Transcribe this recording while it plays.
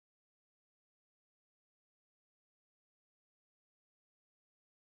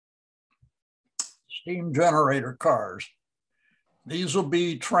steam generator cars. These will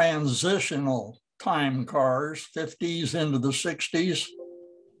be transitional time cars, 50s into the 60s.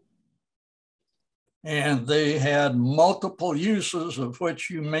 And they had multiple uses of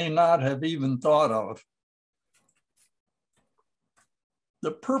which you may not have even thought of.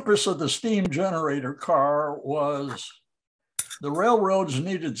 The purpose of the steam generator car was the railroads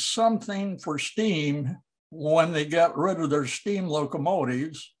needed something for steam when they got rid of their steam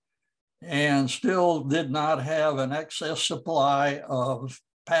locomotives and still did not have an excess supply of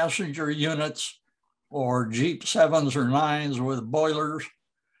passenger units or Jeep 7s or 9s with boilers.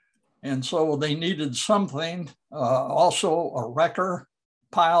 And so they needed something, also a wrecker,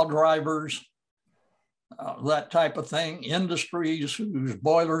 pile drivers, that type of thing. Industries whose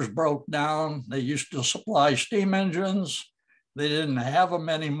boilers broke down. They used to supply steam engines. They didn't have them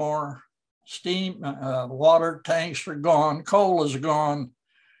anymore. Steam, water tanks are gone, coal is gone.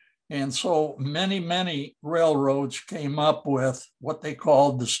 And so many railroads came up with what they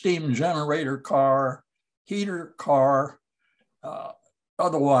called the steam generator car, heater car,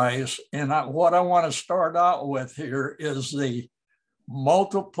 otherwise. And what I want to start out with here is the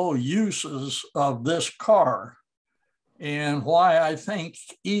multiple uses of this car and why I think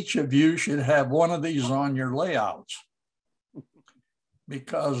each of you should have one of these on your layouts,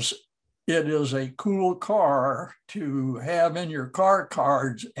 because it is a cool car to have in your car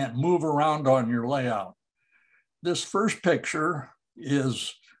cards and move around on your layout. This first picture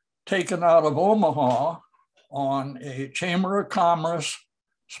is taken out of Omaha on a Chamber of Commerce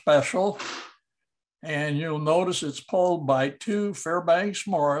special. And you'll notice it's pulled by two Fairbanks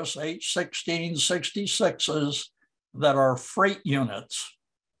Morris H1666s that are freight units.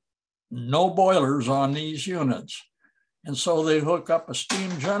 No boilers on these units. And so they hook up a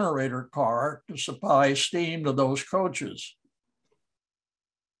steam generator car to supply steam to those coaches.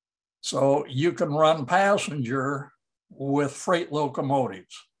 So you can run passenger with freight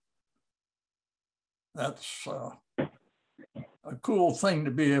locomotives. That's a cool thing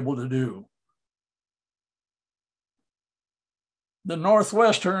to be able to do. The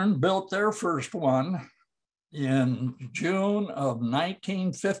Northwestern built their first one in June of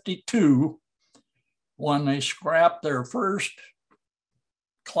 1952 when they scrapped their first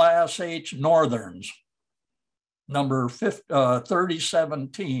Class H Northerns, number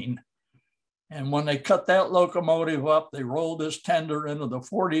 3017. And when they cut that locomotive up, they rolled this tender into the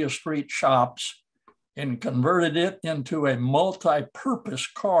 40th Street shops and converted it into a multi-purpose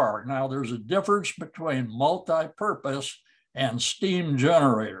car. Now, there's a difference between multi-purpose and steam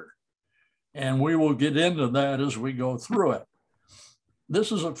generator. And we will get into that as we go through it.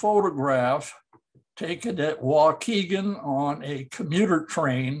 This is a photograph taken at Waukegan on a commuter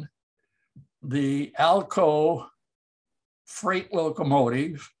train. The Alco freight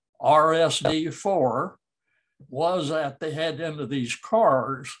locomotive, RSD4, was at the head end of these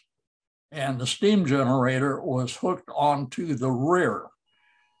cars, and the steam generator was hooked onto the rear.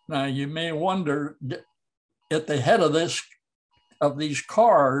 Now, you may wonder, at the head of these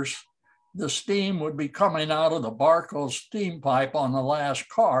cars, the steam would be coming out of the Barco steam pipe on the last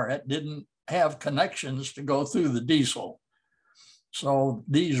car. It didn't have connections to go through the diesel. So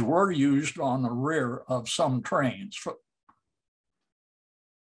these were used on the rear of some trains.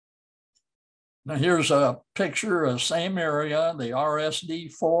 Now here's a picture of same area. The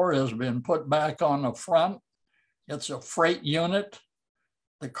RSD4 has been put back on the front. It's a freight unit.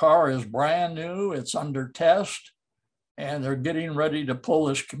 The car is brand new. It's under test. And they're getting ready to pull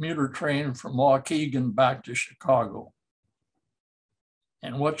this commuter train from Waukegan back to Chicago.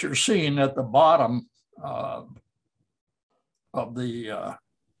 And what you're seeing at the bottom of the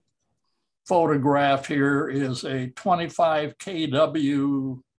photograph here is a 25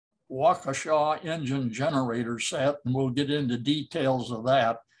 kW Waukesha engine generator set, and we'll get into details of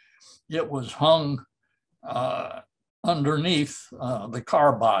that. It was hung underneath the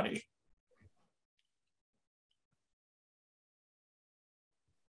car body.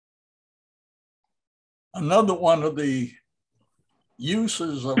 Another one of the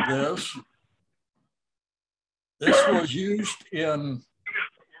uses of this was used in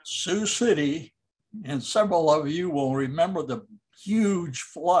Sioux City, and several of you will remember the huge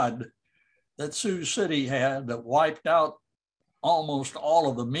flood that Sioux City had that wiped out almost all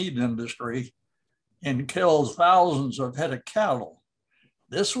of the meat industry and killed thousands of head of cattle.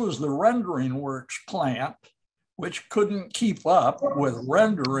 This was the rendering works plant, which couldn't keep up with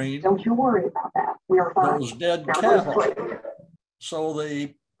rendering. Don't you worry about that. We are fine. Those dead cattle. So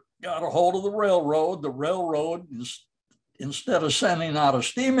they got a hold of the railroad. The railroad, instead of sending out a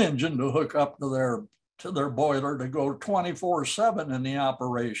steam engine to hook up to their boiler to go 24/7 in the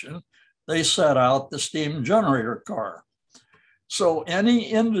operation, they set out the steam generator car. So any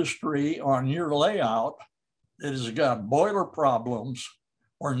industry on your layout that has got boiler problems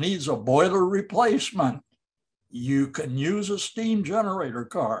or needs a boiler replacement, you can use a steam generator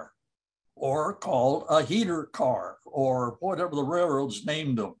car or called a heater car or whatever the railroads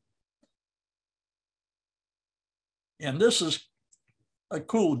named them. And this is a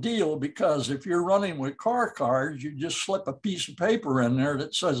cool deal because if you're running with car cars, you just slip a piece of paper in there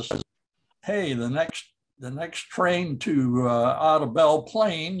that says, hey, the next train to out of Belle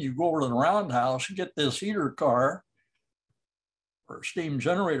Plaine, you go over to the roundhouse and get this heater car or steam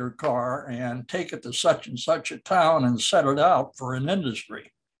generator car and take it to such and such a town and set it out for an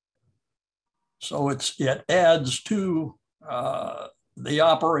industry. So it adds to the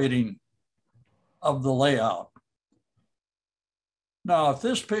operating of the layout. Now, if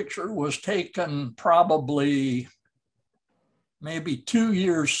this picture was taken probably maybe 2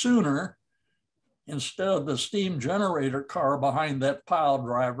 years sooner, instead of the steam generator car behind that pile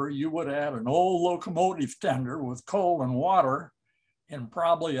driver, you would add an old locomotive tender with coal and water and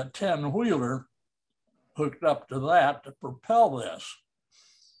probably a 10-wheeler hooked up to that to propel this.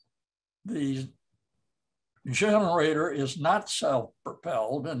 The generator is not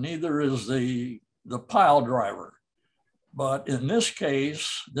self-propelled and neither is the pile driver. But in this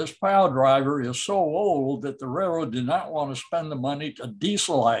case, this pile driver is so old that the railroad did not want to spend the money to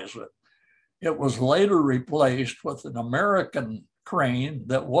dieselize it. It was later replaced with an American crane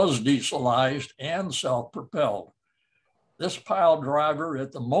that was dieselized and self-propelled. This pile driver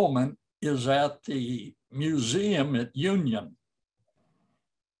at the moment is at the museum at Union.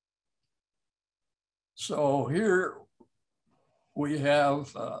 So here we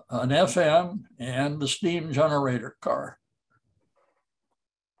have an FM and the steam generator car.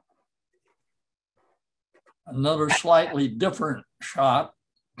 Another slightly different shot,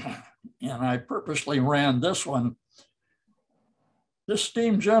 and I purposely ran this one. This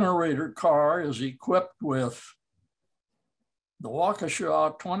steam generator car is equipped with the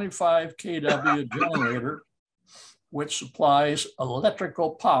Waukesha 25 kW generator, which supplies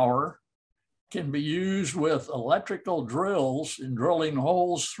electrical power, can be used with electrical drills in drilling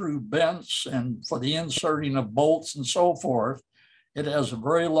holes through vents and for the inserting of bolts and so forth. It has a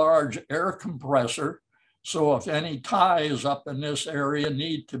very large air compressor. So if any ties up in this area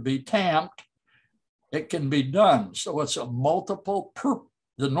need to be tamped, it can be done. So it's a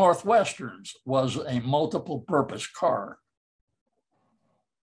the Northwestern's was a multiple purpose car.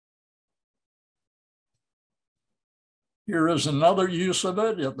 Here is another use of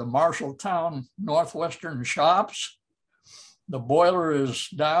it at the Marshalltown Northwestern shops. The boiler is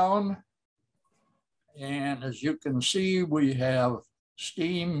down. And as you can see, we have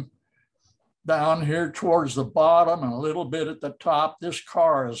steam down here towards the bottom and a little bit at the top. This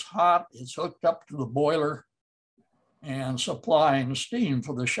car is hot. It's hooked up to the boiler and supplying steam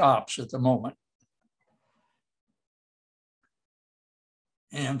for the shops at the moment.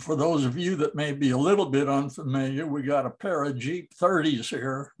 And for those of you that may be a little bit unfamiliar, we got a pair of Jeep 30s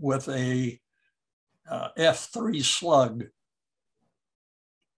here with a F3 Slug,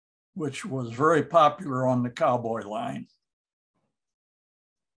 which was very popular on the cowboy line.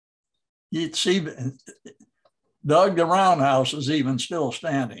 You'd see Doug the roundhouse is even still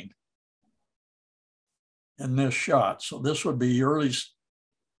standing in this shot. So this would be late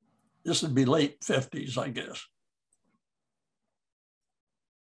 50s, I guess.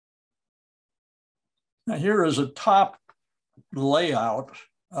 Now here is a top layout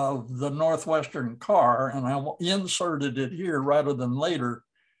of the Northwestern car, and I inserted it here rather than later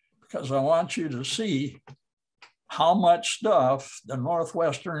because I want you to see how much stuff the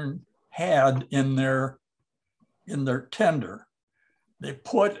Northwestern had in their tender. They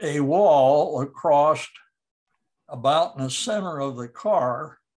put a wall across about in the center of the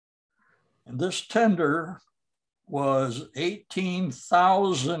car, and this tender was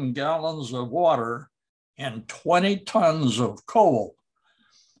 18,000 gallons of water and 20 tons of coal.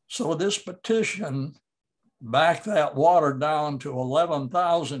 So this petition backed that water down to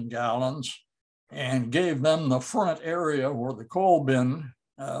 11,000 gallons and gave them the front area where the coal bin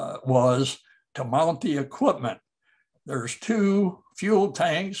was to mount the equipment. There's 2 fuel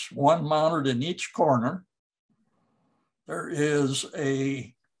tanks, one mounted in each corner. There is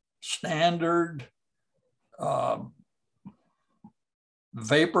a standard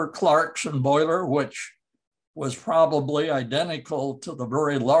vapor Clarkson boiler, which was probably identical to the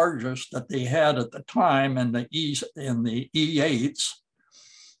very largest that they had at the time in the E8s.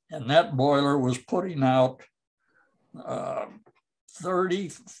 And that boiler was putting out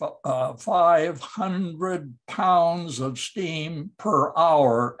 3,500 pounds of steam per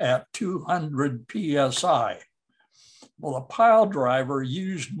hour at 200 PSI. Well, the pile driver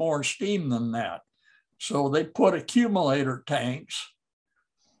used more steam than that. So they put accumulator tanks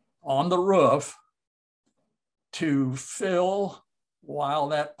on the roof to fill while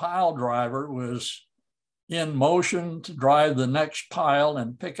that pile driver was in motion to drive the next pile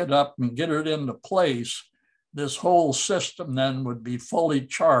and pick it up and get it into place. This whole system then would be fully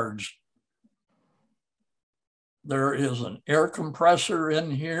charged. There is an air compressor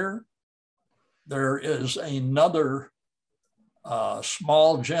in here. There is another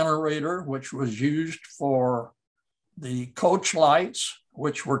small generator, which was used for the coach lights,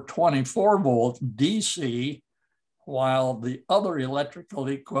 which were 24 volt DC, while the other electrical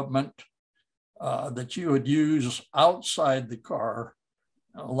equipment that you would use outside the car,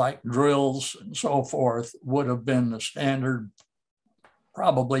 like drills and so forth, would have been the standard,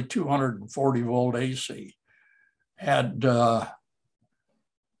 probably 240 volt AC. Had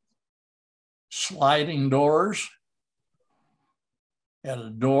sliding doors, had a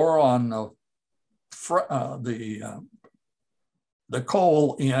door on the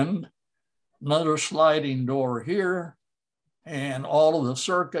coal end, another sliding door here, and all of the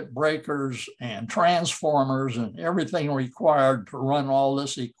circuit breakers and transformers and everything required to run all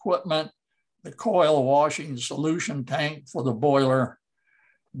this equipment, the coil washing solution tank for the boiler,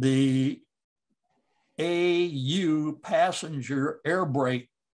 the AU passenger air brake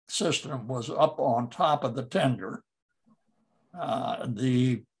system was up on top of the tender.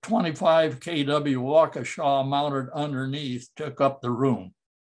 The 25 kW Waukesha mounted underneath took up the room.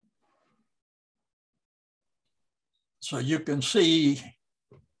 So you can see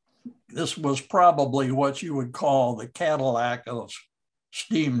this was probably what you would call the Cadillac of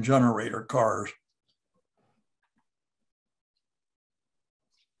steam generator cars.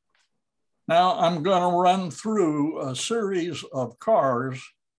 Now I'm going to run through a series of cars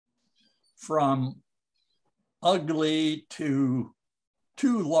from ugly to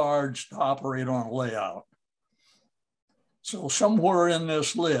too large to operate on a layout. So somewhere in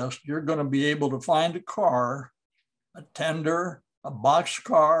this list, you're going to be able to find a car, a tender, a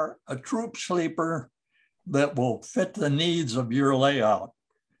boxcar, a troop sleeper that will fit the needs of your layout.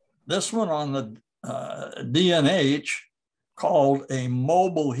 This one on the D&H, called a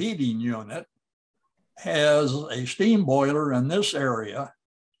mobile heating unit, has a steam boiler in this area,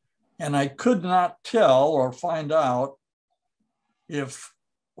 and I could not tell or find out if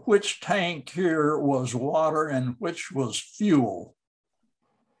which tank here was water and which was fuel.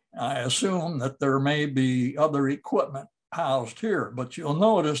 I assume that there may be other equipment housed here, but you'll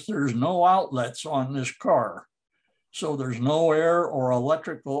notice there's no outlets on this car. So there's no air or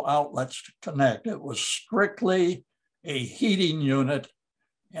electrical outlets to connect. It was strictly a heating unit,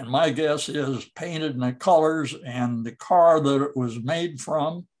 and my guess is painted in the colors, and the car that it was made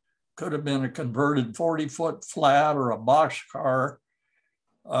from could have been a converted 40-foot flat or a box car,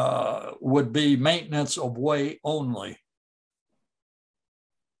 would be maintenance of way only.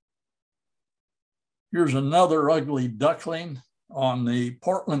 Here's another ugly duckling on the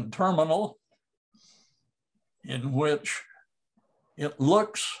Portland terminal, in which it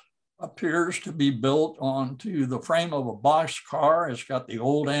appears to be built onto the frame of a box car. It's got the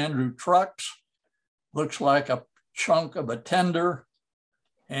old Andrew trucks, looks like a chunk of a tender,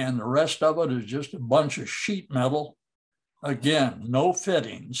 and the rest of it is just a bunch of sheet metal. Again, no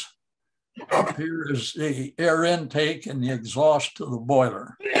fittings. Up here is the air intake and the exhaust to the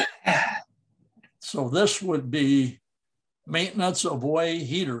boiler. So this would be maintenance of way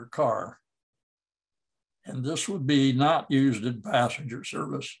heater car. And this would be not used in passenger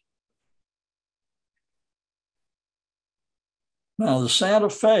service. Now the Santa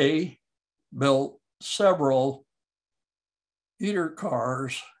Fe built several heater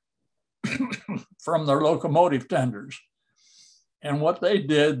cars from their locomotive tenders. And what they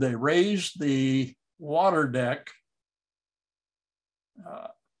did, they raised the water deck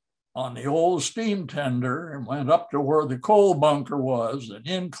on the old steam tender and went up to where the coal bunker was and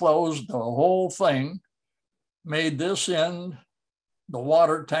enclosed the whole thing, made this end the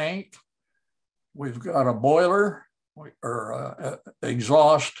water tank. We've got a boiler or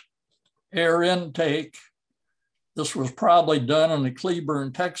exhaust air intake. This was probably done in the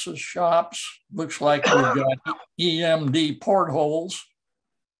Cleburne, Texas shops. Looks like we've got EMD portholes.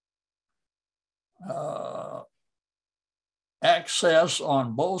 Access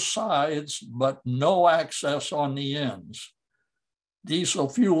on both sides, but no access on the ends. Diesel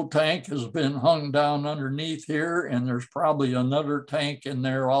fuel tank has been hung down underneath here, and there's probably another tank in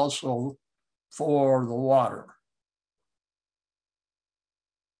there also for the water.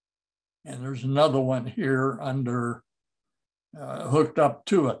 And there's another one here under hooked up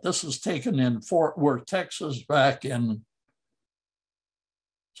to it. This is taken in Fort Worth, Texas, back in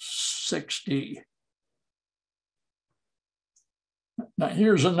 60. Now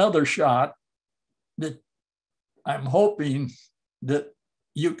here's another shot that I'm hoping that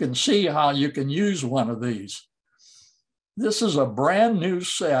you can see how you can use one of these. This is a brand new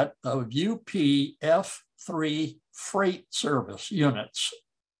set of UP F3 freight service units.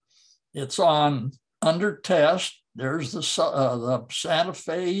 It's on under test. There's the Santa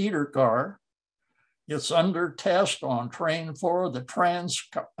Fe heater car. It's under test on train 4, the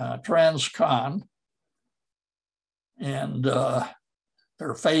Transcon. And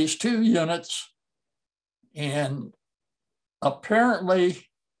they're phase 2 units. And apparently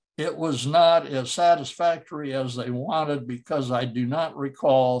it was not as satisfactory as they wanted, because I do not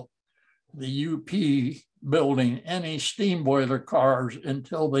recall the UP building any steam boiler cars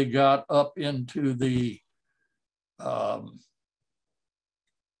until they got up into the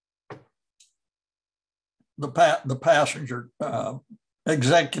passenger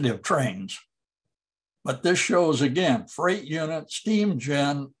executive trains. But this shows, again, freight unit, steam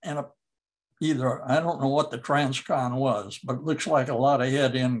gen, and either, I don't know what the Transcon was, but it looks like a lot of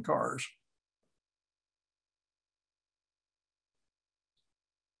head-in cars.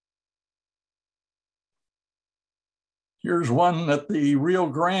 Here's one that the Rio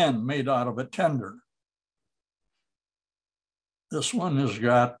Grande made out of a tender. This one has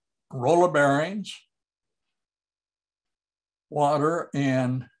got roller bearings, water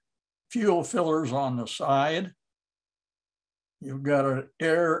and fuel fillers on the side. You've got an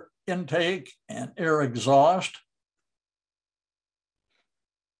air intake and air exhaust.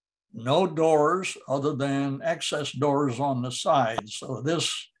 No doors other than excess doors on the side. So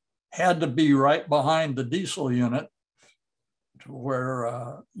this had to be right behind the diesel unit, to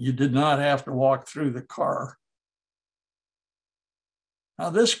where you did not have to walk through the car.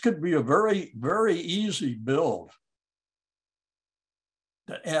 Now this could be a very, very easy build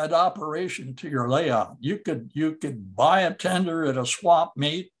to add operation to your layout. You could buy a tender at a swap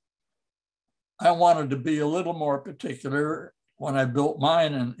meet. I wanted to be a little more particular when I built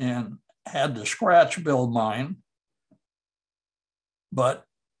mine and had to scratch build mine. But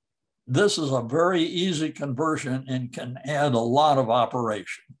this is a very easy conversion and can add a lot of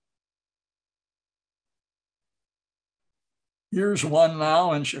operation. Here's one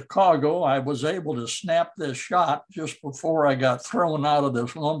now in Chicago. I was able to snap this shot just before I got thrown out of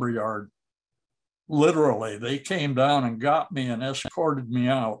this lumberyard. Literally, they came down and got me and escorted me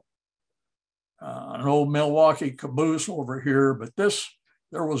out. An old Milwaukee caboose over here, but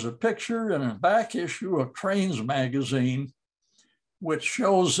there was a picture in a back issue of Trains magazine, which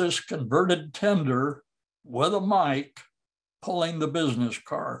shows this converted tender with a mic pulling the business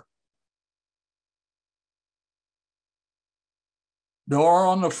car. Door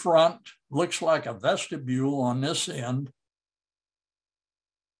on the front, looks like a vestibule on this end,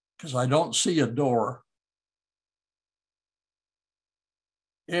 because I don't see a door.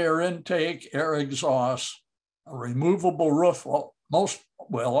 Air intake, air exhaust, a removable roof. All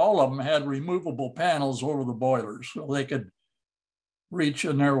of them had removable panels over the boilers, so they could reach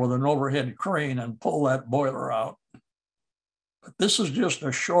in there with an overhead crane and pull that boiler out. But this is just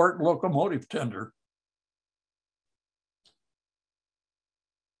a short locomotive tender.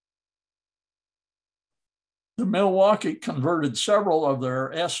 The Milwaukee converted several of their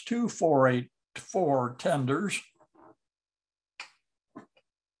S2 484 tenders.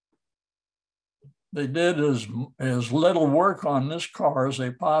 They did as little work on this car as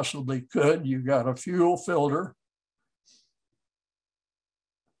they possibly could. You got a fuel filter.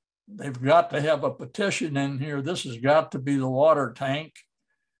 They've got to have a petition in here. This has got to be the water tank.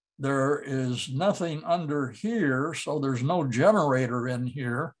 There is nothing under here, so there's no generator in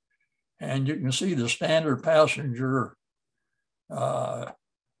here. And you can see the standard passenger UC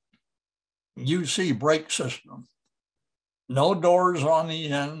brake system. No doors on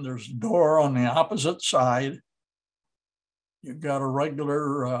the end. There's a door on the opposite side. You've got a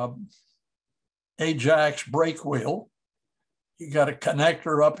regular Ajax brake wheel. You got a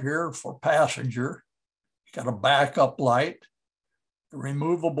connector up here for passenger. You got a backup light, the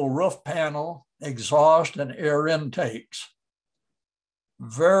removable roof panel, exhaust, and air intakes.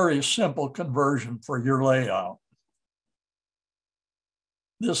 Very simple conversion for your layout.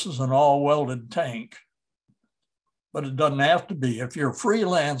 This is an all welded tank, but it doesn't have to be. If you're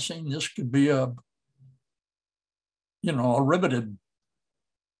freelancing, this could be a riveted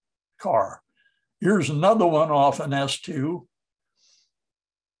car. Here's another one off an S2.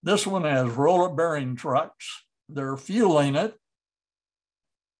 This one has roller bearing trucks. They're fueling it.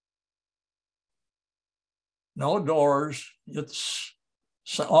 no doors. It's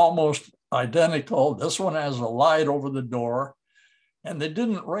almost identical. This one has a light over the door, and they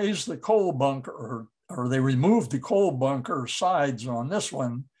didn't raise the coal bunker, or they removed the coal bunker sides on this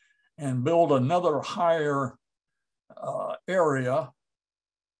one and built another higher area,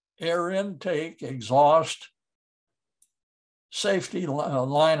 air intake, exhaust, safety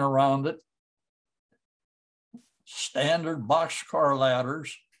line around it, standard boxcar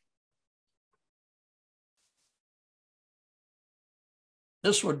ladders.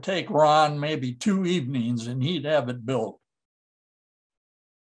 This would take Ron maybe 2 evenings and he'd have it built.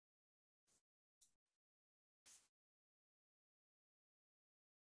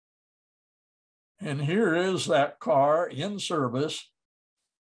 And here is that car in service.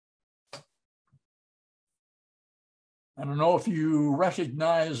 I don't know if you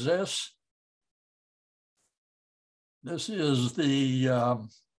recognize this. This is the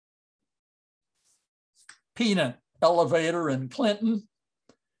Peanut elevator in Clinton.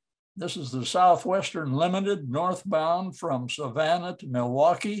 This is the Southwestern Limited northbound from Savannah to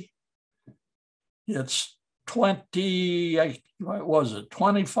Milwaukee. It's 25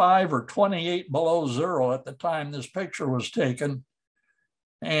 or 28 below zero at the time this picture was taken.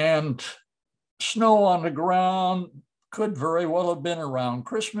 And snow on the ground could very well have been around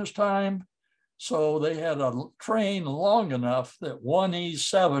Christmas time. So they had a train long enough that one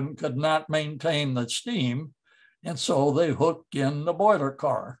E7 could not maintain the steam. And so they hooked in the boiler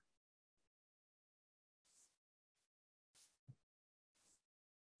car.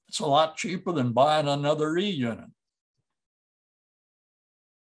 It's a lot cheaper than buying another E unit.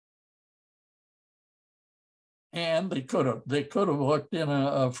 And they could have hooked in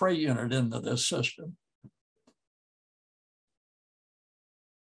a freight unit into this system.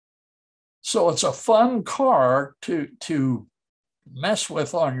 So it's a fun car to mess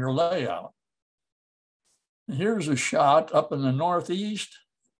with on your layout. Here's a shot up in the Northeast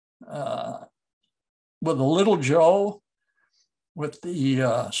with a little Joe with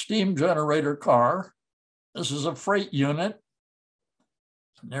the steam generator car. This is a freight unit.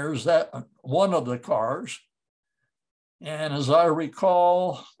 There's that one of the cars. And as I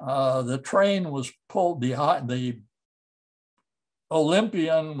recall, the train was pulled behind, the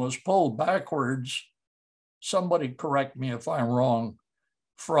Olympian was pulled backwards. Somebody correct me if I'm wrong,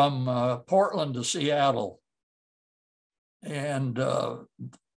 from Portland to Seattle. And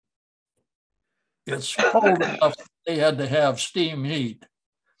it's cold enough they had to have steam heat.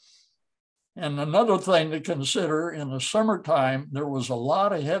 And another thing to consider, in the summertime, there was a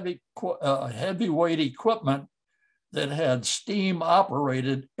lot of heavyweight equipment that had steam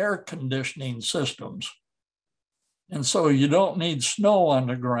operated air conditioning systems. And so you don't need snow on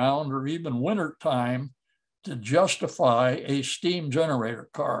the ground or even wintertime to justify a steam generator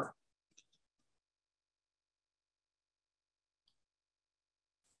car.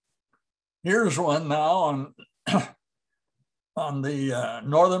 Here's one now on the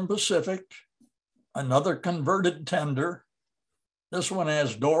Northern Pacific, another converted tender. This one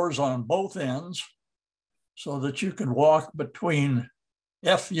has doors on both ends so that you can walk between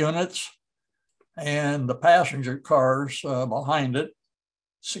F units and the passenger cars behind it.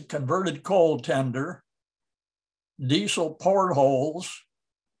 It's a converted coal tender, diesel portholes,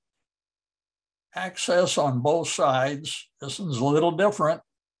 access on both sides. This one's a little different.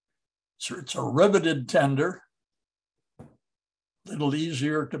 So it's a riveted tender, a little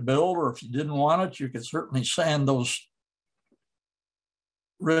easier to build, or if you didn't want it, you could certainly sand those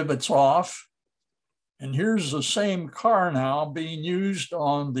rivets off. And here's the same car now being used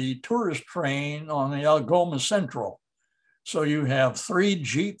on the tourist train on the Algoma Central. So you have 3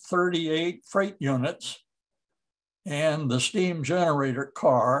 Jeep 38 freight units and the steam generator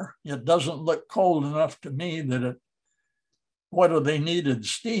car. It doesn't look cold enough to me that it, whether they needed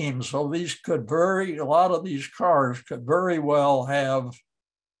steam. So these could a lot of these cars could very well have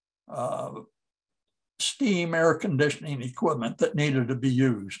steam air conditioning equipment that needed to be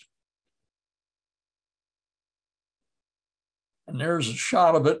used. And there's a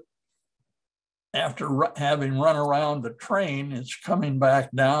shot of it after having run around the train. It's coming back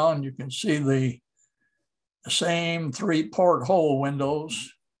down. You can see the same 3 porthole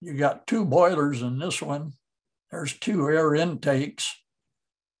windows. You got 2 boilers in this one. There's 2 air intakes.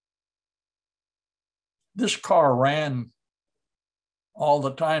 This car ran all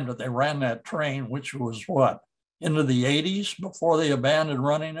the time that they ran that train, which was what, into the 80s before they abandoned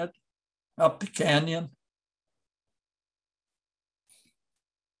running it up the canyon.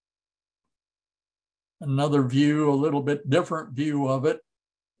 Another view, a little bit different view of it.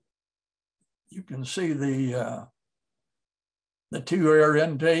 You can see the 2 air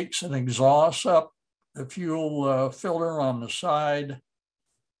intakes and exhausts up the fuel filter on the side.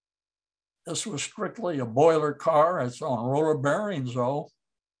 This was strictly a boiler car. It's on roller bearings though.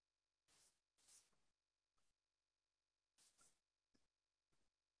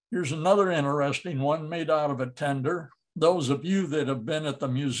 Here's another interesting one made out of a tender. Those of you that have been at the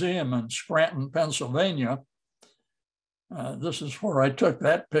museum in Scranton, Pennsylvania, this is where I took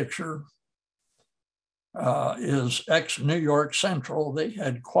that picture, is ex-New York Central. They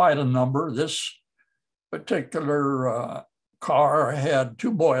had quite a number. This particular car had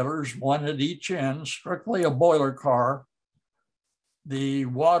two boilers, one at each end, strictly a boiler car. The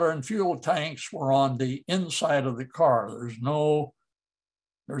water and fuel tanks were on the inside of the car. There's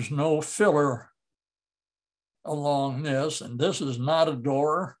no filler along this, and this is not a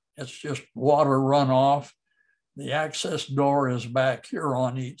door. It's just water runoff. The access door is back here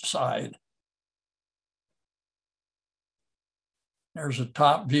on each side. There's a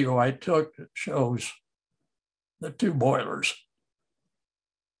top view I took that shows the two boilers.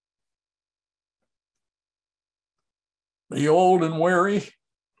 The old and weary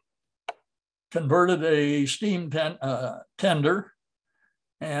converted a steam tender.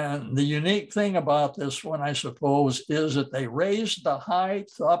 And the unique thing about this one, I suppose, is that they raised the height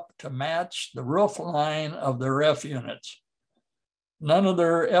up to match the roof line of their F units. None of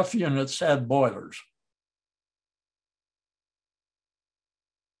their F units had boilers.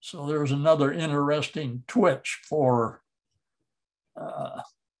 So there's another interesting twitch for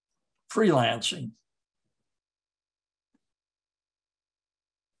freelancing.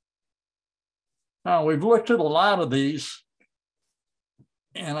 Now, we've looked at a lot of these,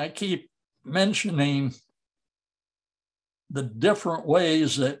 and I keep mentioning the different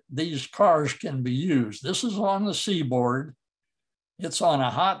ways that these cars can be used. This is on the seaboard. It's on a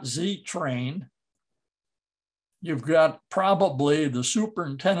hot Z train. You've got probably the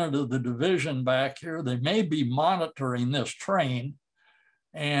superintendent of the division back here. They may be monitoring this train.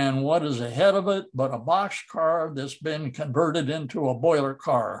 And what is ahead of it but a boxcar that's been converted into a boiler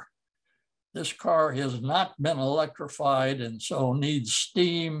car. This car has not been electrified and so needs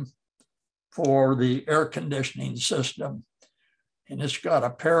steam for the air conditioning system. And it's got a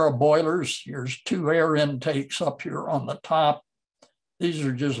pair of boilers. Here's two air intakes up here on the top. These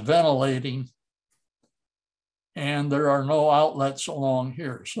are just ventilating. And there are no outlets along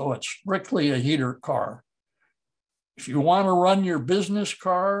here. So it's strictly a heater car. If you want to run your business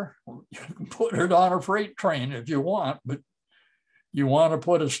car, you can put it on a freight train if you want, but you want to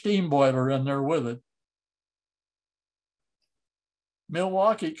put a steam boiler in there with it.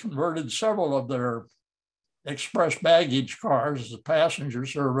 Milwaukee converted several of their express baggage cars as the passenger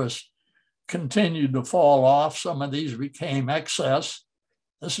service continued to fall off. Some of these became excess.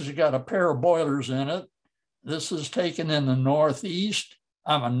 This has got a pair of boilers in it. This is taken in the northwest,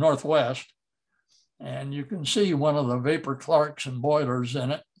 and you can see one of the Vapor Clarkson boilers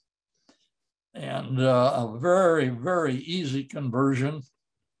in it. And a very, very easy conversion.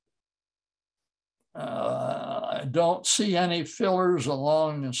 I don't see any fillers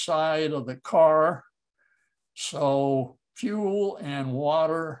along the side of the car. So fuel and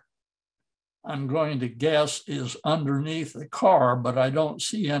water, I'm going to guess, is underneath the car, but I don't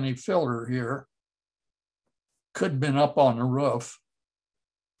see any filler here. Could have been up on the roof.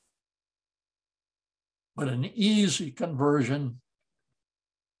 But an easy conversion.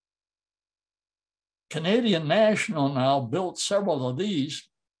 Canadian National now built several of these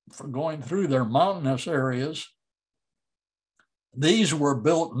for going through their mountainous areas. These were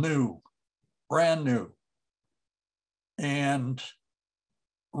built new, brand new. And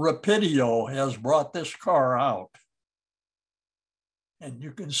Rapidio has brought this car out. And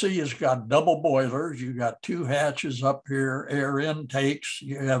you can see it's got double boilers. You got two hatches up here, air intakes.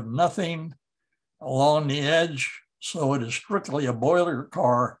 You have nothing along the edge. So it is strictly a boiler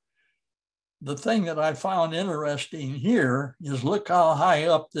car. The thing that I found interesting here is look how high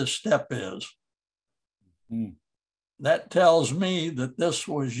up this step is. Mm. That tells me that this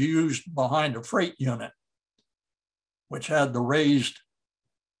was used behind a freight unit, which had the raised,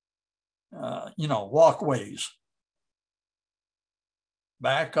 walkways.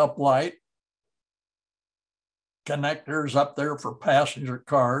 Backup light, connectors up there for passenger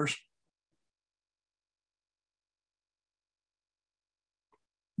cars.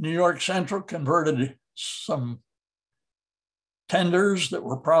 New York Central converted some tenders that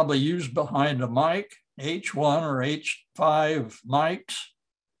were probably used behind a mic, H1 or H5 mics.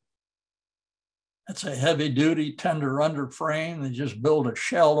 That's a heavy duty tender under frame. They just built a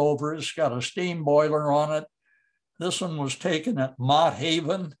shell over it. It's got a steam boiler on it. This one was taken at Mott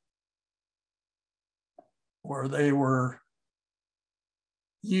Haven, where they were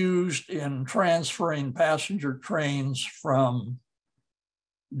used in transferring passenger trains from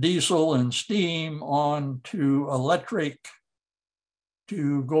diesel and steam on to electric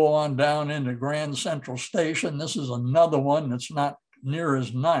to go on down into Grand Central Station. This is another one that's not near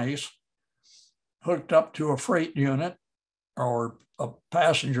as nice, hooked up to a freight unit or a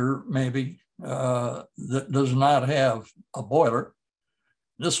passenger maybe that does not have a boiler.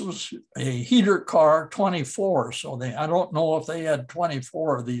 This was a heater car 24, so I don't know if they had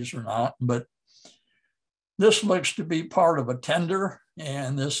 24 of these or not, but this looks to be part of a tender,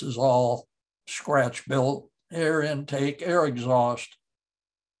 and this is all scratch built, air intake, air exhaust.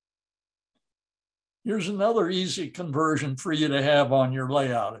 Here's another easy conversion for you to have on your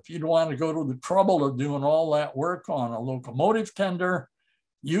layout. If you don't want to go to the trouble of doing all that work on a locomotive tender,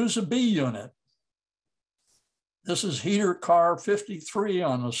 use a B unit. This is heater car 53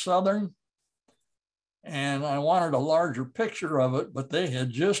 on the Southern. And I wanted a larger picture of it, but they had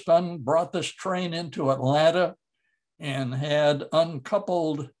just brought this train into Atlanta and had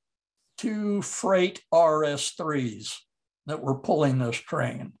uncoupled 2 freight RS3s that were pulling this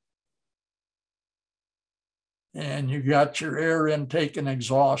train. And you got your air intake and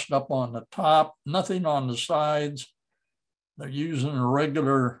exhaust up on the top, nothing on the sides. They're using a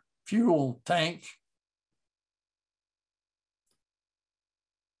regular fuel tank.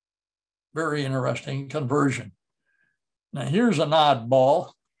 Very interesting conversion. Now here's an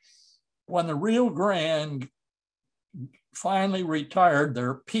oddball. When the Rio Grande finally retired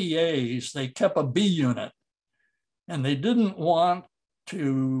their PAs, they kept a B unit, and they didn't want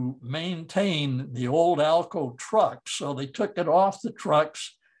to maintain the old Alco trucks. So they took it off the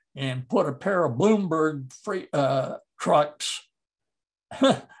trucks and put a pair of Bloomberg trucks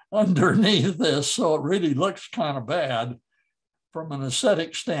underneath this. So it really looks kind of bad from an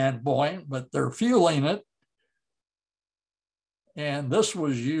aesthetic standpoint, but they're fueling it. And this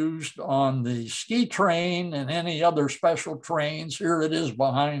was used on the ski train and any other special trains. Here it is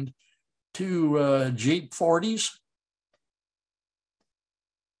behind 2 Jeep 40s.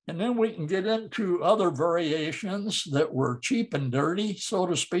 And then we can get into other variations that were cheap and dirty, so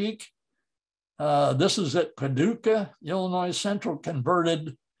to speak. This is at Paducah. Illinois Central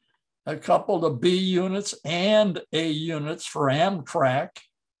converted a couple of B units and A units for Amtrak,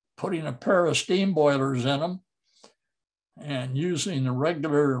 putting a pair of steam boilers in them and using the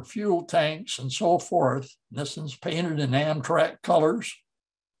regular fuel tanks and so forth. This is painted in Amtrak colors.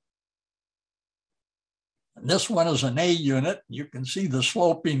 And this one is an A unit. You can see the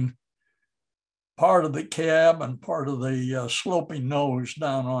sloping part of the cab and part of the sloping nose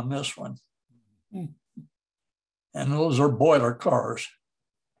down on this one. And those are boiler cars.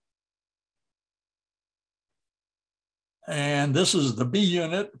 And this is the B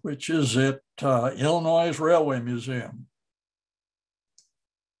unit, which is at Illinois Railway Museum.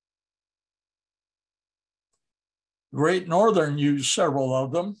 Great Northern used several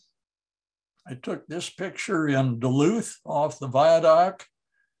of them. I took this picture in Duluth off the viaduct,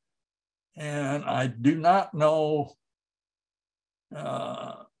 and I do not know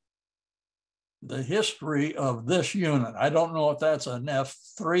the history of this unit. I don't know if that's an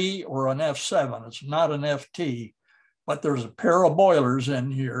F3 or an F7. It's not an FT, but there's a pair of boilers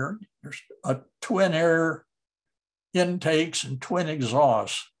in here. There's a twin air intakes and twin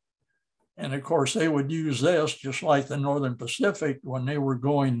exhausts. And of course, they would use this just like the Northern Pacific when they were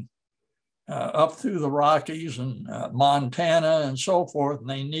going up through the Rockies and Montana and so forth, and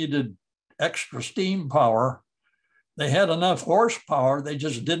they needed extra steam power. They had enough horsepower, they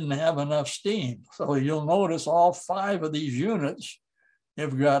just didn't have enough steam. So you'll notice all 5 of these units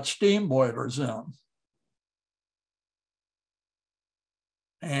have got steam boilers in them.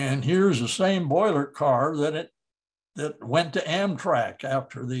 And here's the same boiler car that went to Amtrak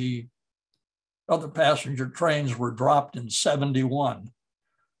after the other passenger trains were dropped in 71.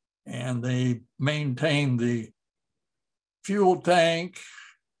 And they maintained the fuel tank.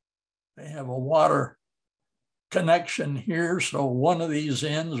 They have a water connection here. So one of these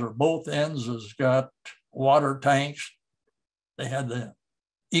ends or both ends has got water tanks. They had to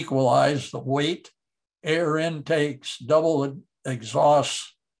equalize the weight, air intakes, double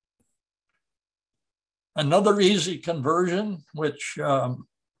exhausts. Another easy conversion, which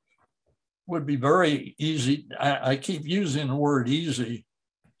would be very easy. I keep using the word easy.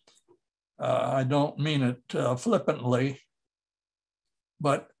 I don't mean it flippantly,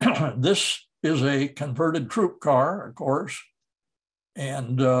 but this is a converted troop car, of course,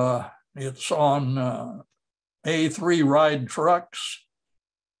 and it's on A3 ride trucks,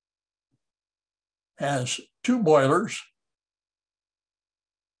 has 2 boilers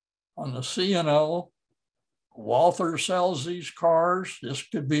on the C&O, Walther sells these cars. This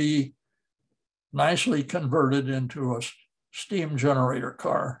could be nicely converted into a steam generator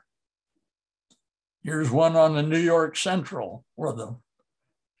car. Here's one on the New York Central where the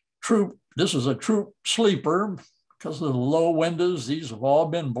troop, this is a troop sleeper because of the low windows. These have all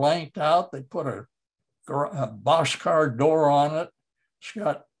been blanked out. They put a boxcar door on it. It's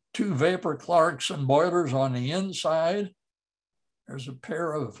got 2 vapor Clarkson boilers on the inside. There's a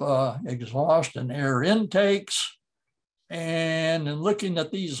pair of exhaust and air intakes. And in looking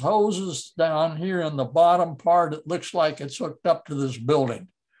at these hoses down here in the bottom part, it looks like it's hooked up to this building.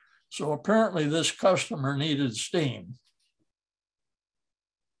 So apparently this customer needed steam.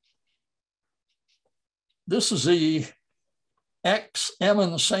 This is the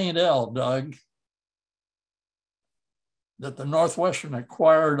ex-Emmons St. L, Doug, that the Northwestern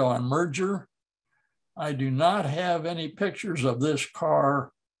acquired on merger. I do not have any pictures of this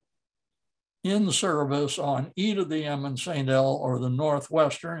car in service on either the Emmons St. L or the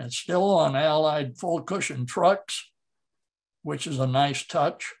Northwestern. It's still on Allied full cushion trucks, which is a nice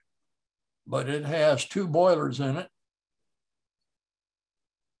touch, but it has 2 boilers in it.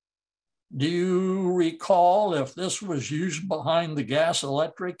 Do you recall if this was used behind the gas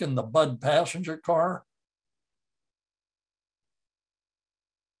electric in the Bud passenger car?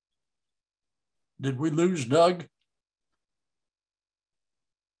 Did we lose Doug?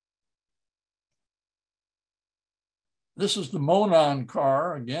 This is the Monon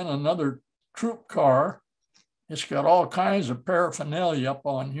car, again, another troop car. It's got all kinds of paraphernalia up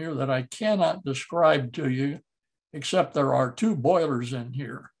on here that I cannot describe to you, except there are 2 boilers in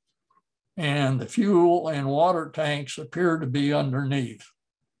here. And the fuel and water tanks appear to be underneath.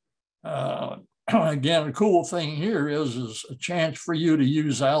 Again, a cool thing here is a chance for you to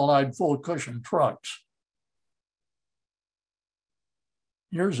use Allied full cushion trucks.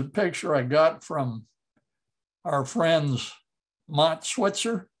 Here's a picture I got from our friends Mott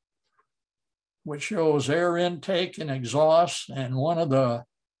Switzer, which shows air intake and exhaust. And one of the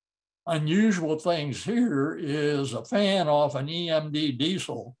unusual things here is a fan off an EMD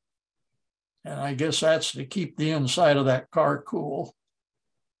diesel. And I guess that's to keep the inside of that car cool.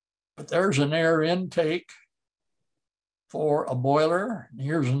 But there's an air intake for a boiler.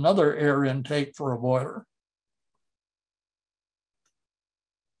 Here's another air intake for a boiler.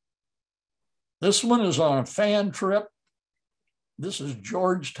 This one is on a fan trip. This is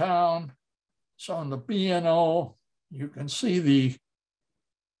Georgetown. It's on the B&O. You can see the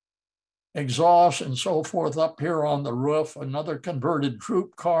exhaust and so forth up here on the roof. Another converted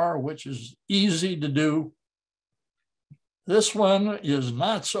troop car, which is easy to do. This one is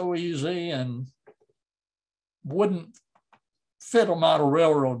not so easy and wouldn't fit them out of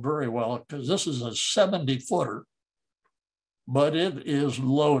railroad very well because this is a 70-footer, but it is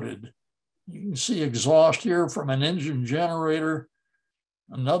loaded. You can see exhaust here from an engine generator,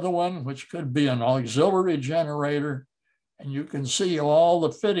 another one, which could be an auxiliary generator. And you can see all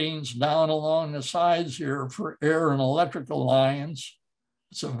the fittings down along the sides here for air and electrical lines.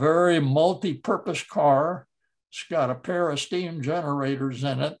 It's a very multi-purpose car. It's got a pair of steam generators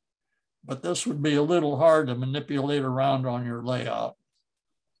in it, but this would be a little hard to manipulate around on your layout.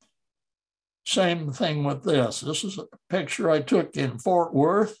 Same thing with this. This is a picture I took in Fort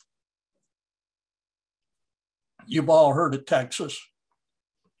Worth. You've all heard of Texas.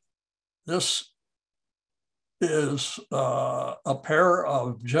 This is a pair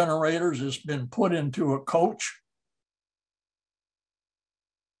of generators. It's been put into a coach.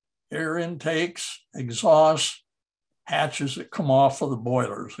 Air intakes, exhaust, hatches that come off of the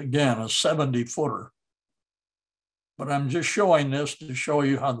boilers. Again, a 70-footer. But I'm just showing this to show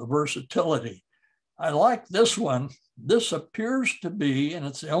you how the versatility. I like this one. This appears to be, and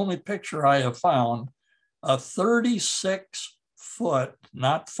it's the only picture I have found, a 36-foot,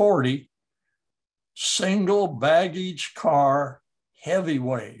 not 40, single baggage car,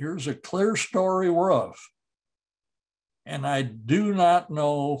 heavyweight. Here's a clear story roof. And I do not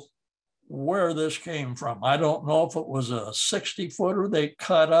know where this came from. I don't know if it was a 60-footer they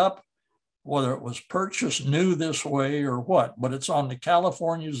cut up, whether it was purchased new this way or what, but it's on the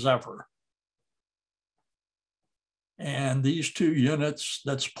California Zephyr. And these 2 units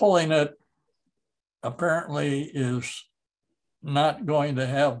that's pulling it apparently is not going to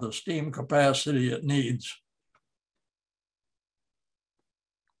have the steam capacity it needs.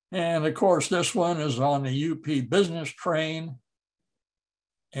 And of course, this one is on the UP business train.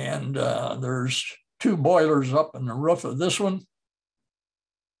 And there's 2 boilers up in the roof of this one.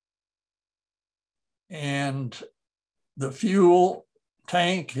 And the fuel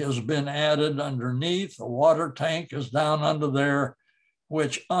tank has been added underneath. The water tank is down under there.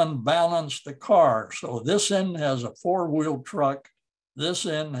 which unbalanced the car. So this end has a 4-wheel truck. This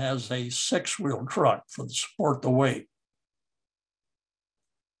end has a 6-wheel truck for the support the weight.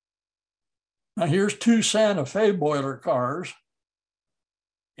 Now here's 2 Santa Fe boiler cars.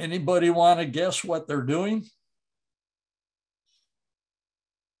 Anybody want to guess what they're doing?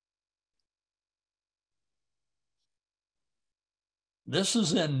 This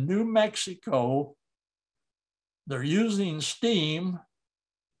is in New Mexico. They're using steam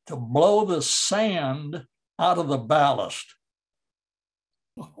to blow the sand out of the ballast.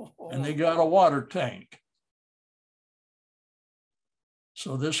 And they got a water tank.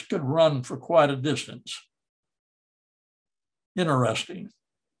 So this could run for quite a distance. Interesting.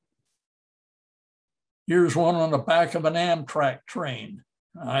 Here's one on the back of an Amtrak train.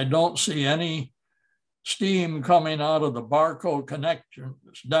 I don't see any steam coming out of the barcode connector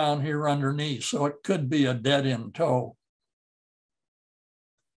that's down here underneath, so it could be a dead-end tow.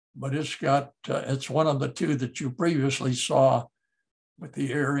 But it's got, it's one of the 2 that you previously saw with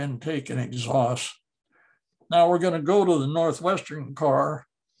the air intake and exhaust. Now we're going to go to the Northwestern car.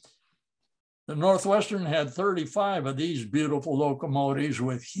 The Northwestern had 35 of these beautiful locomotives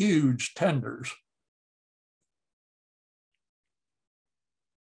with huge tenders.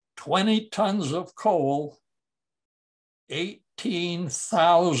 20 tons of coal,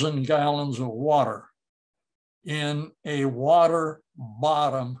 18,000 gallons of water in a water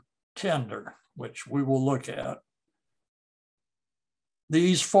bottom tender, which we will look at.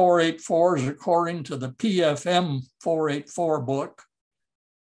 These 484s, according to the PFM 484 book,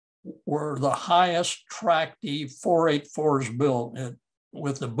 were the highest tractive 484s built.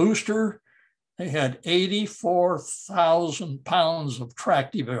 With the booster, they had 84,000 pounds of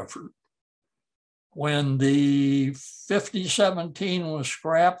tractive effort. When the 5017 was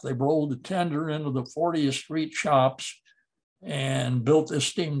scrapped, they rolled the tender into the 40th Street shops and built this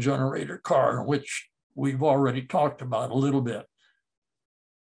steam generator car, which we've already talked about a little bit.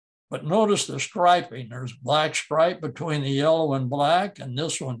 But notice the striping. There's black stripe between the yellow and black, and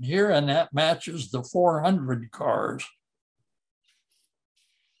this one here, and that matches the 400 cars.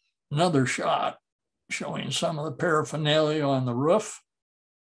 Another shot showing some of the paraphernalia on the roof.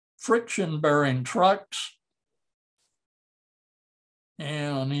 Friction-bearing trucks.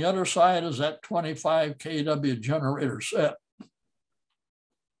 And on the other side is that 25 kW generator set.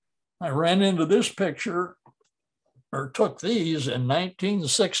 I ran into this picture, or took these in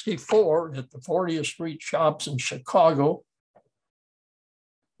 1964 at the 40th Street shops in Chicago.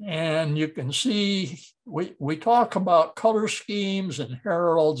 And you can see, we talk about color schemes and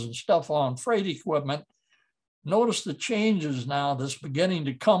heralds and stuff on freight equipment. Notice the changes now that's beginning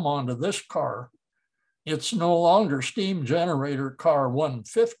to come onto this car. It's no longer steam generator car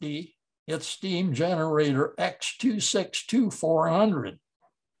 150, it's steam generator X262 400.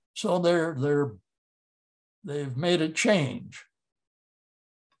 So they've made a change.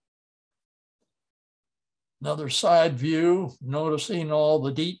 Another side view, noticing all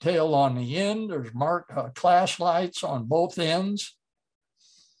the detail on the end. There's marked class lights on both ends.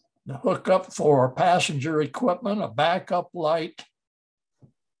 The hookup for passenger equipment, a backup light.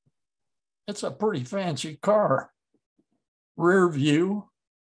 It's a pretty fancy car. Rear view.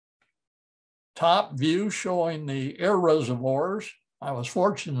 Top view showing the air reservoirs. I was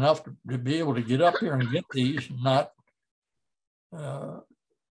fortunate enough to be able to get up here and get these and not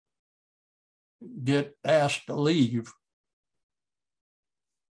get asked to leave.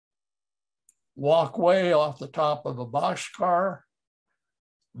 Walkway off the top of a boxcar.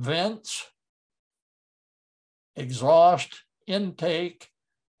 Vents, exhaust, intake,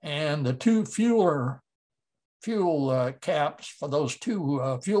 and the 2 fuel caps for those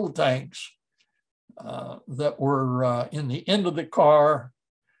 2 fuel tanks that were in the end of the car,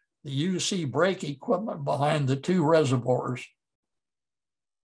 the UC brake equipment behind the 2 reservoirs.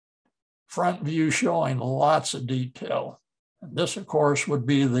 Front view showing lots of detail. And this, of course, would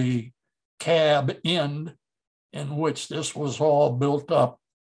be the cab end in which this was all built up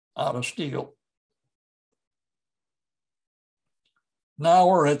out of steel. Now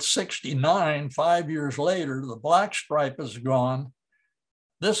we're at 69, 5 years later, the black stripe is gone.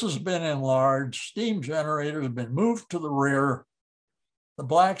 This has been enlarged. Steam generators have been moved to the rear. The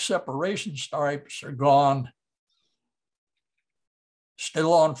black separation stripes are gone.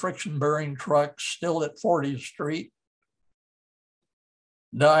 Still on friction-bearing trucks, still at 40th Street.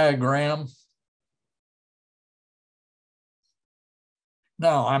 Diagram.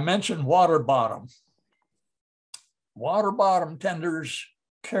 Now, I mentioned water bottom. Water bottom tenders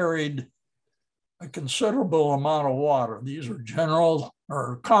carried a considerable amount of water. These are general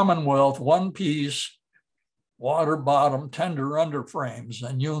or Commonwealth one-piece water bottom tender underframes.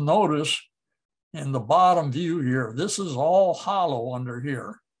 And you'll notice in the bottom view here, this is all hollow under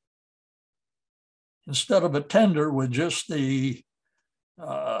here. Instead of a tender with just the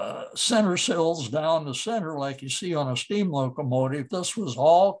center sills down the center like you see on a steam locomotive, this was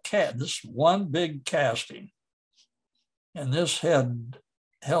all this one big casting. And this had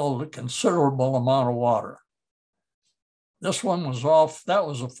held a considerable amount of water. This one was off, that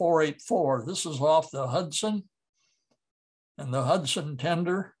was a 484. This is off the Hudson and the Hudson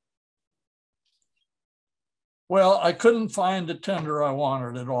tender. Well, I couldn't find the tender I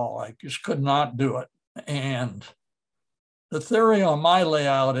wanted at all. I just could not do it. And the theory on my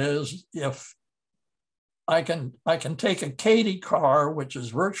layout is if I can take a Katy car, which is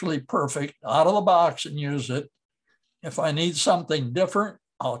virtually perfect, out of the box and use it. If I need something different,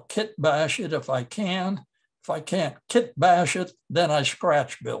 I'll kit bash it if I can. If I can't kit bash it, then I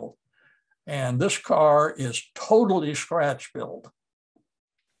scratch build. And this car is totally scratch build.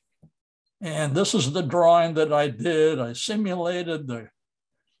 And this is the drawing that I did. I simulated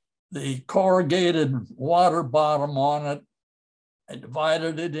the corrugated water bottom on it. I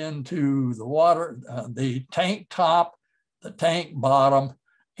divided it into the water, the tank top, the tank bottom,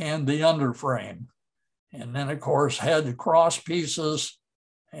 and the underframe. And then, of course, had the cross pieces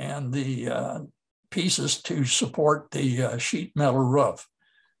and the pieces to support the sheet metal roof.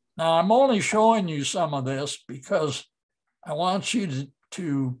 Now, I'm only showing you some of this because I want you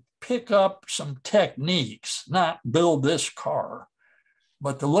to pick up some techniques, not build this car,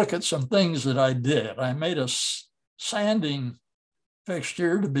 but to look at some things that I did. I made a sanding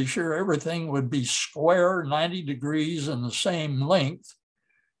fixture to be sure everything would be square, 90 degrees and the same length.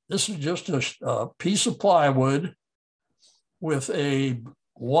 This is just a piece of plywood with a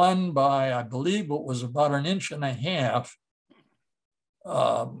 1 by, I believe it was about 1.5 inches,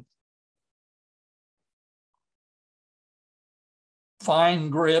 fine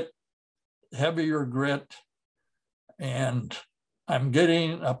grit, heavier grit, and I'm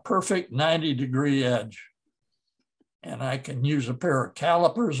getting a perfect 90-degree edge. And I can use a pair of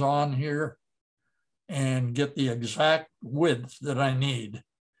calipers on here and get the exact width that I need.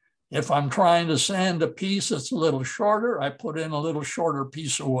 If I'm trying to sand a piece that's a little shorter, I put in a little shorter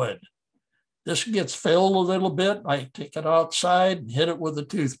piece of wood. This gets filled a little bit. I take it outside and hit it with a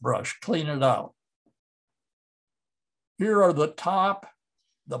toothbrush, clean it out. Here are the top,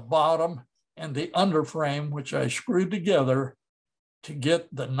 the bottom, and the underframe, which I screwed together to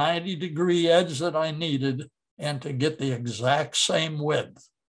get the 90-degree edge that I needed and to get the exact same width.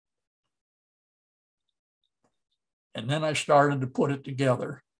 And then I started to put it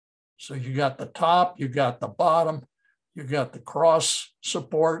together. So you got the top, you got the bottom, you got the cross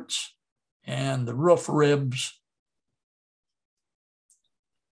supports and the roof ribs.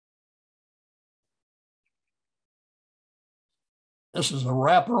 This is a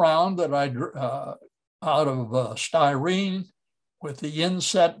wraparound that I out of styrene with the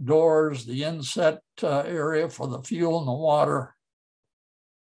inset doors, the inset area for the fuel and the water,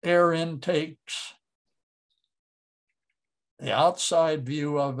 air intakes, the outside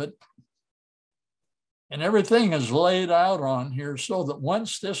view of it. And everything is laid out on here so that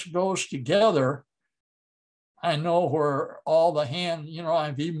once this goes together, I know where all the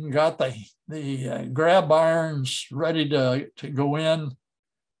I've even got the grab irons ready to go in.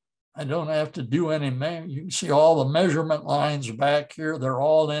 I don't have to do any, you can see all the measurement lines back here. They're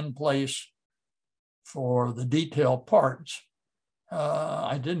all in place for the detail parts.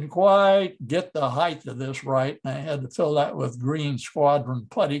 I didn't quite get the height of this right, and I had to fill that with green squadron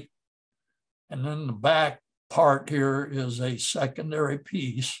putty. And then the back part here is a secondary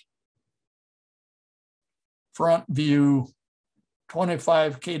piece. Front view,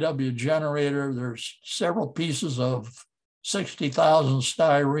 25 kW generator. There's several pieces of 60,000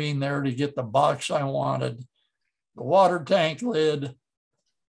 styrene there to get the box I wanted. The water tank lid.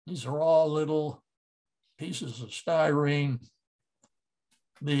 These are all little pieces of styrene.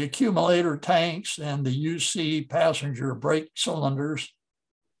 The accumulator tanks and the UC passenger brake cylinders.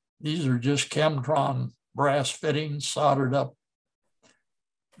 These are just Chemtron brass fittings soldered up.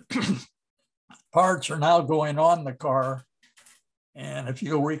 Parts are now going on the car. And if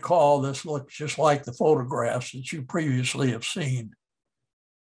you'll recall, this looks just like the photographs that you previously have seen.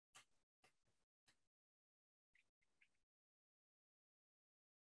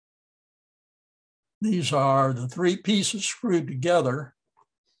 These are the 3 pieces screwed together.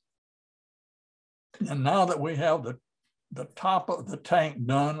 And now that we have the top of the tank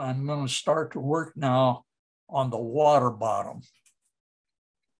done, I'm going to start to work now on the water bottom.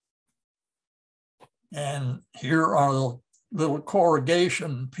 And here are little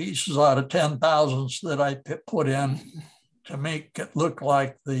corrugation pieces out of 10,000ths that I put in to make it look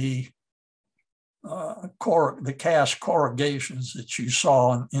like the cast corrugations that you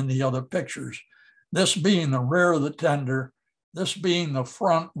saw in the other pictures. This being the rear of the tender, this being the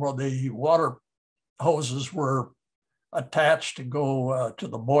front where the water hoses were attached to go to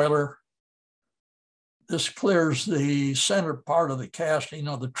the boiler. This clears the center part of the casting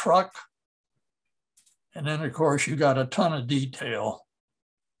of the truck. And then, of course, you got a ton of detail.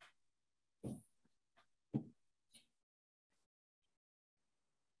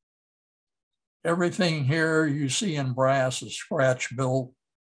 Everything here you see in brass is scratch built.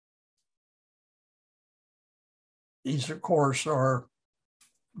 These, of course, are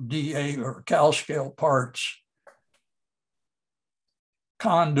DA or cal scale parts.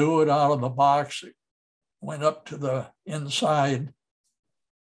 Conduit out of the box went up to the inside.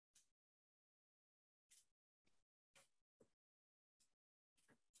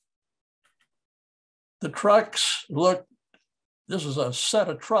 The trucks look, this is a set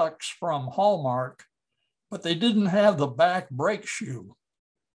of trucks from Hallmark, but they didn't have the back brake shoe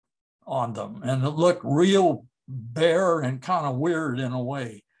on them, and it looked real bare and kind of weird in a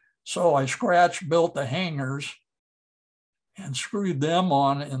way. So I scratch built the hangers and screwed them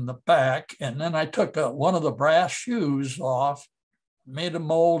on in the back. And then I took one of the brass shoes off, made a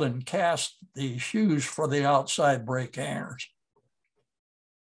mold and cast the shoes for the outside brake hangers.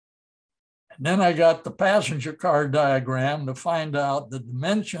 And then I got the passenger car diagram to find out the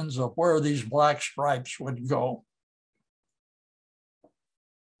dimensions of where these black stripes would go.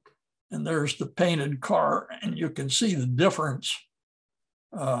 And there's the painted car, and you can see the difference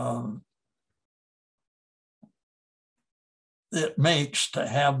it makes to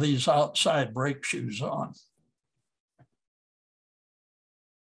have these outside brake shoes on.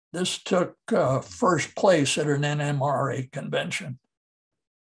 This took first place at an NMRA convention.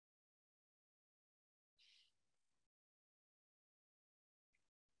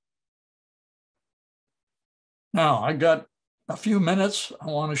 Now, I got a few minutes. I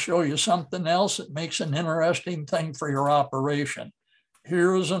want to show you something else that makes an interesting thing for your operation.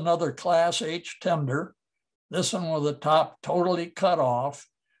 Here is another Class H tender. This one with the top totally cut off.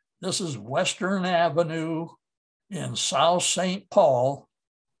 This is Western Avenue in South St. Paul.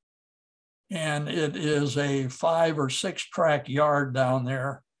 And it is a 5 or 6 track yard down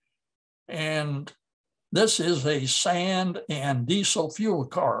there. And this is a sand and diesel fuel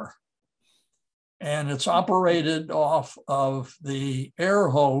car. And it's operated off of the air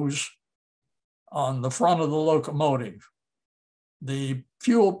hose on the front of the locomotive. The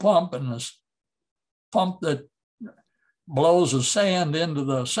fuel pump and the pump that blows the sand into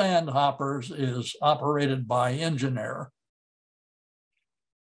the sand hoppers is operated by engine air.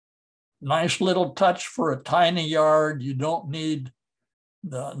 Nice little touch for a tiny yard. You don't need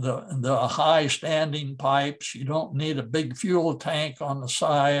the high standing pipes. You don't need a big fuel tank on the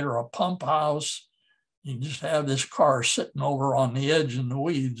side or a pump house. You just have this car sitting over on the edge in the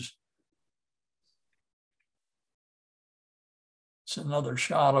weeds. It's another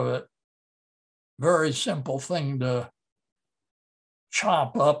shot of it. Very simple thing to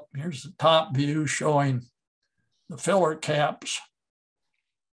chop up. Here's the top view showing the filler caps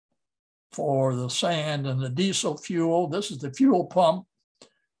for the sand and the diesel fuel. This is the fuel pump,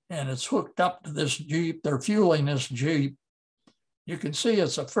 and it's hooked up to this Jeep. They're fueling this Jeep. You can see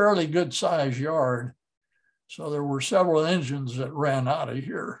it's a fairly good sized yard. So there were several engines that ran out of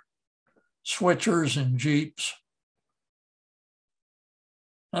here, switchers and Jeeps.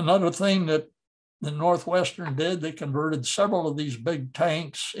 Another thing that the Northwestern did, they converted several of these big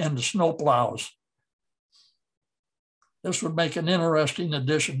tanks into snowplows. This would make an interesting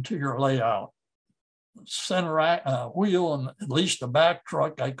addition to your layout. Center wheel, and at least the back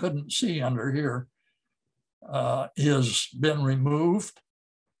truck I couldn't see under here, has been removed.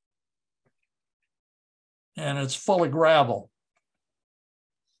 And it's full of gravel.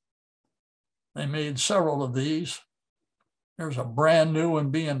 They made several of these. There's a brand new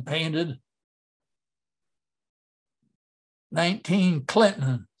one being painted. 19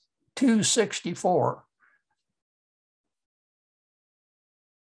 Clinton, 264.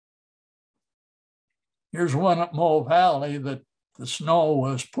 Here's one at Mo Valley that the snow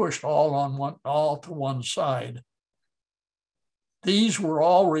was pushed all to one side. These were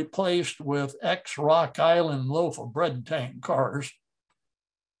all replaced with ex-Rock Island loaf of bread tank cars,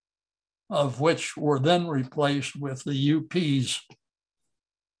 of which were then replaced with the UP's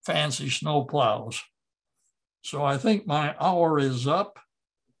fancy snow plows. So I think my hour is up.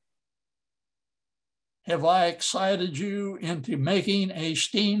 Have I excited you into making a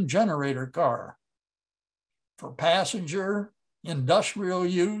steam generator car? for passenger, industrial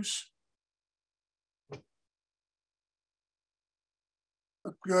use.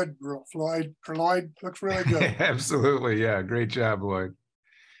 Look good, Lloyd. Lloyd looks really good. Absolutely. Yeah. Great job, Lloyd.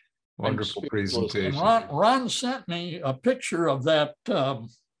 Wonderful presentation. And Ron sent me a picture of that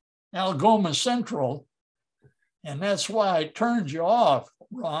Algoma Central, and that's why I turned you off,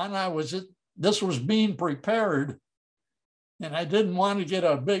 Ron. This was being prepared, and I didn't want to get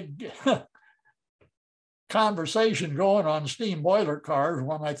a big conversation going on steam boiler cars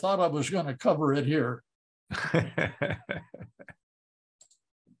when I thought I was going to cover it here.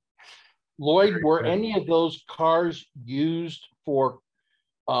 Lloyd, were any of those cars used for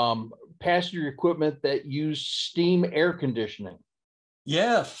passenger equipment that use steam air conditioning?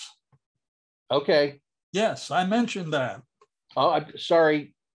 Yes. Okay. Yes, I mentioned that. Oh, I'm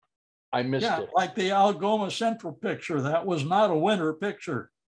sorry. I missed it. Like the Algoma Central picture, that was not a winter picture.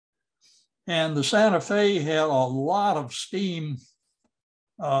 And the Santa Fe had a lot of steam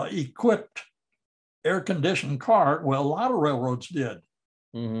equipped air conditioned car. Well, a lot of railroads did.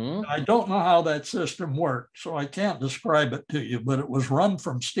 Mm-hmm. I don't know how that system worked, so I can't describe it to you, but it was run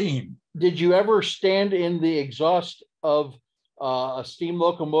from steam. Did you ever stand in the exhaust of a steam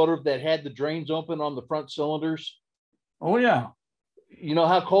locomotive that had the drains open on the front cylinders? Oh, yeah. You know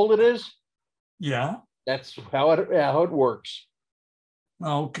how cold it is? Yeah. That's how it works.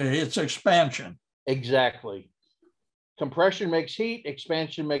 Okay, it's expansion. Exactly. Compression makes heat,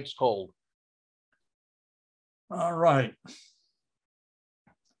 expansion makes cold. All right.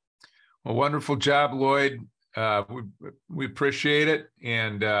 Well, wonderful job, Lloyd. We appreciate it,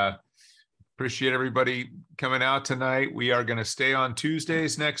 and appreciate everybody coming out tonight. We are going to stay on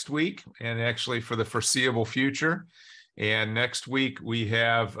Tuesdays next week, and actually for the foreseeable future. And next week we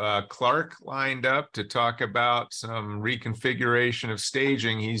have Clark lined up to talk about some reconfiguration of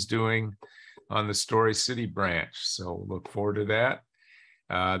staging he's doing on the Story City branch. So look forward to that.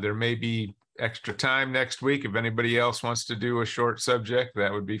 There may be extra time next week. If anybody else wants to do a short subject,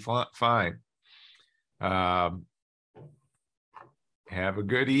 that would be fine. Have a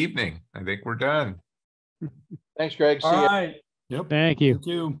good evening. I think we're done. Thanks, Greg. See All ya. right. Yep. Thank you. Thank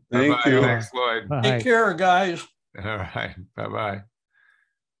you. Bye-bye. Thanks, Lloyd. Bye. Take care, guys. All right. Bye-bye.